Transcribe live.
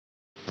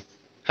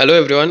Hello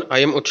everyone, I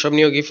am Utsav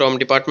Niyogi from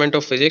Department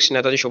of Physics,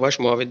 Netaji Subhash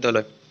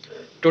Mahavidyalaya.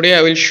 Today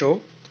I will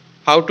show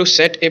how to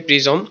set a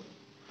prism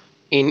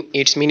in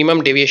its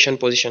minimum deviation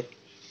position.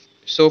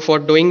 So for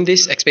doing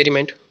this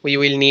experiment, we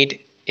will need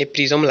a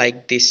prism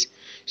like this.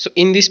 So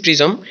in this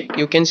prism,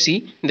 you can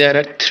see there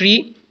are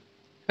 3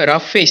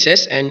 rough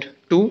faces and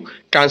 2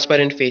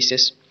 transparent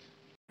faces.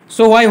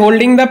 So while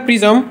holding the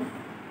prism,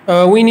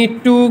 we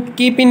need to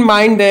keep in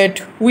mind that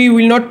we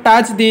will not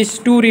touch these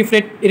two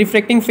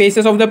reflecting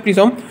faces of the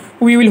prism.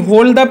 We will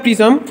hold the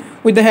prism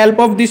with the help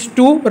of these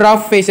two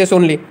rough faces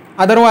only.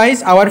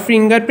 Otherwise, our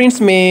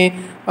fingerprints may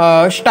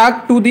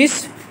stuck to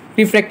these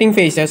reflecting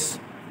faces.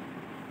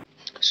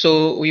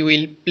 So we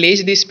will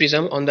place this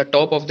prism on the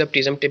top of the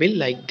prism table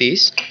like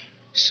this,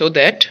 so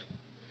that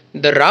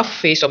the rough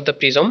face of the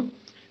prism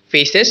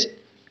faces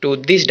to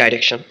this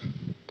direction.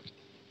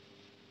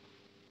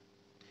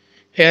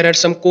 Here are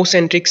some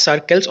concentric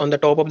circles on the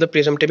top of the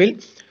prism table.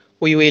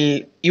 We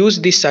will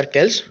use these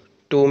circles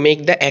to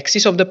make the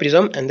axis of the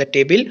prism and the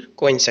table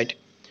coincide.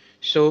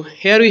 So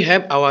here we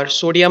have our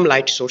sodium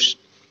light source.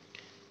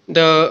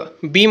 The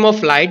beam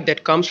of light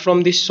that comes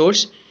from this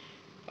source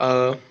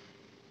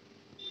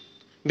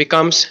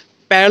becomes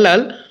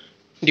parallel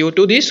due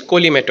to this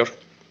collimator.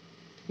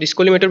 This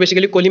collimator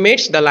basically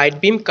collimates the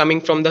light beam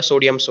coming from the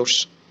sodium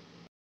source.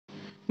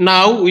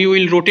 Now we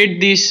will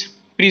rotate this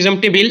prism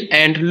table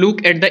and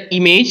look at the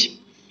image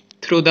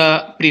through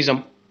the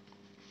prism.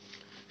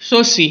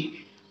 So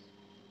see,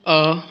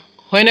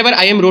 whenever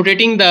I am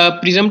rotating the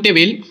prism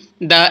table,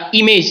 the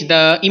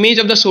image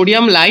of the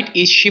sodium light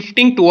is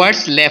shifting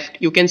towards left.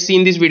 You can see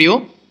in this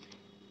video,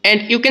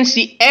 and you can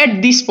see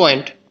at this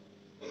point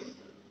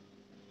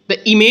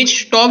the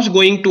image stops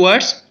going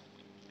towards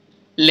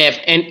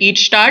left and it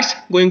starts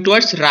going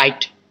towards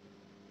right.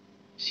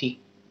 See,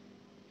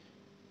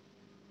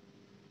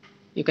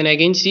 you can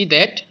again see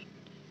that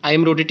I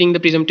am rotating the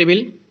prism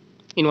table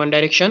in one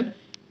direction.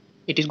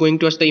 It is going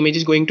towards, the image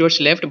is going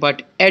towards left,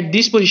 but at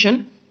this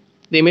position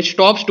the image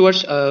stops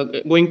towards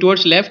going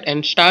towards left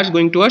and starts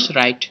going towards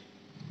right.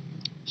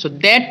 So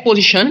that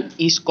position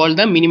is called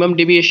the minimum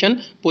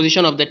deviation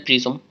position of that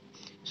prism.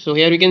 So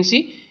here you can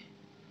see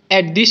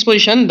at this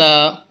position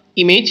the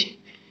image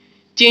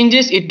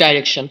changes its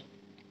direction.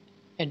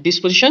 At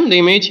this position the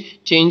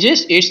image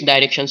changes its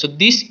direction. So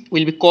this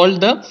will be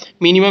called the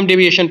minimum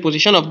deviation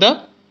position of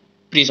the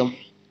prism.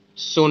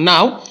 So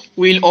now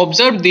we will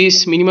observe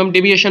this minimum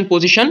deviation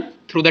position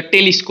through the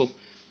telescope.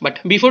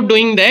 But before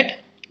doing that,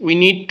 we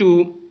need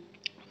to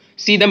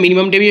see the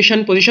minimum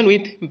deviation position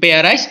with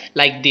bare eyes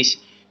like this.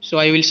 So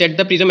I will set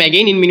the prism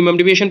again in minimum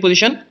deviation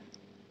position,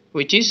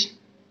 which is.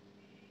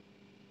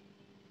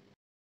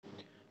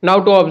 Now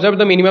to observe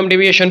the minimum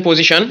deviation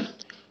position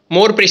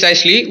more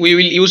precisely, we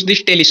will use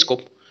this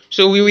telescope.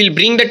 So we will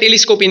bring the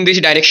telescope in this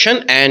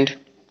direction and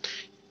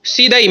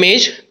see the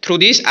image through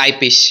this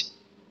eyepiece.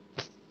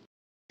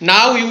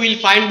 Now you will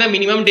find the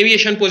minimum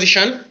deviation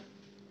position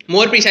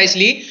more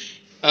precisely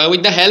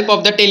with the help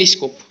of the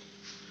telescope.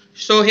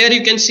 So here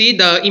you can see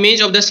the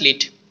image of the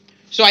slit.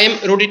 So I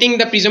am rotating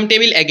the prism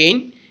table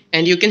again,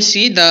 and you can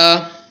see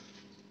the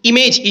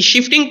image is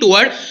shifting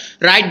toward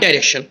right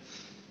direction.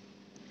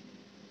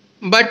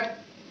 But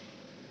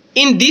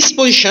in this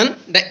position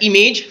the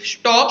image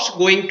stops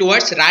going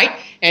towards right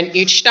and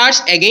it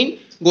starts again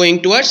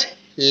going towards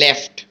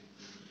left.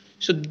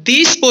 So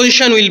this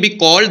position will be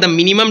called the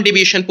minimum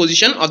deviation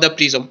position of the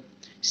prism.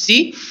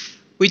 See,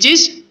 which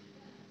is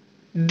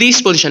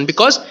this position,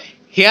 because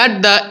here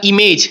the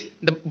image,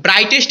 the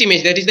brightest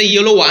image, that is the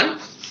yellow one,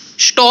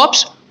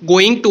 stops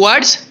going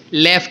towards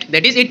left,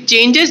 that is it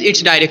changes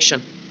its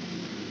direction.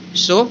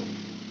 So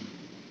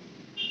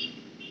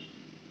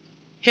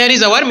here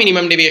is our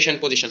minimum deviation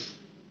position.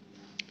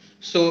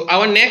 So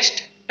our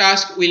next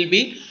task will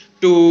be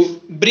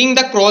to bring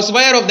the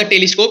crosswire of the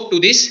telescope to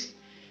this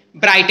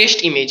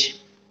brightest image,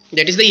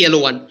 that is the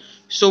yellow one.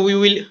 So we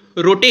will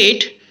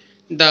rotate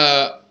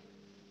the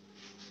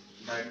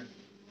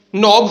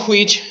knob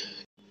which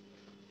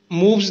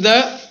moves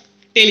the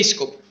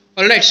telescope.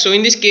 Alright, so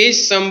in this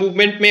case some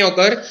movement may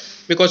occur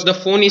because the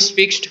phone is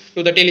fixed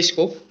to the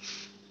telescope.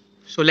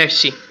 So let's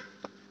see.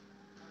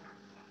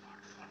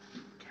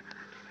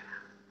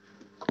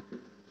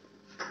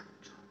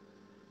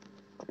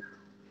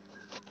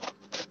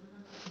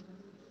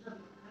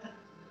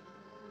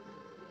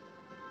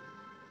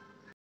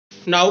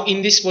 Now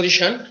in this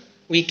position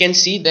we can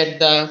see that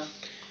the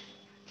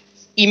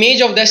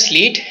image of the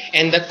slit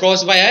and the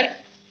crosswire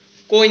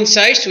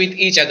coincides with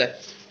each other.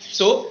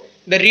 So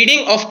the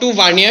reading of two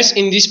verniers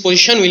in this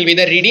position will be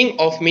the reading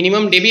of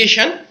minimum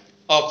deviation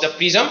of the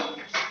prism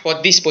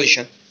for this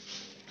position.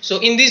 So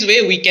in this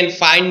way we can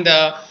find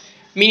the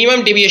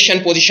minimum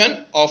deviation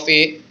position of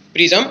a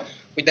prism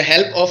with the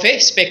help of a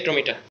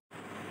spectrometer.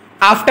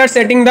 After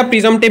setting the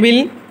prism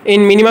table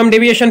in minimum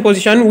deviation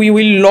position, we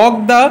will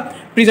lock the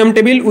prism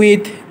table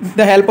with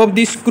the help of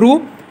this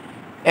screw,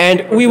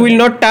 and we will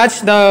not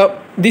touch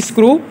this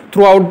screw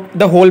throughout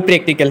the whole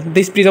practical.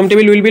 This prism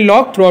table will be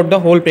locked throughout the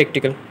whole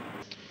practical.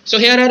 So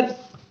here are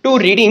two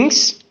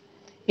readings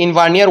in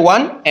vernier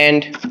 1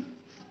 and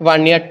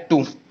vernier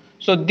 2.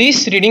 So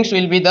these readings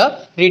will be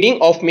the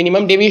reading of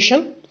minimum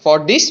deviation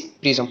for this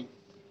prism.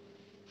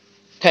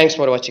 Thanks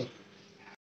for watching.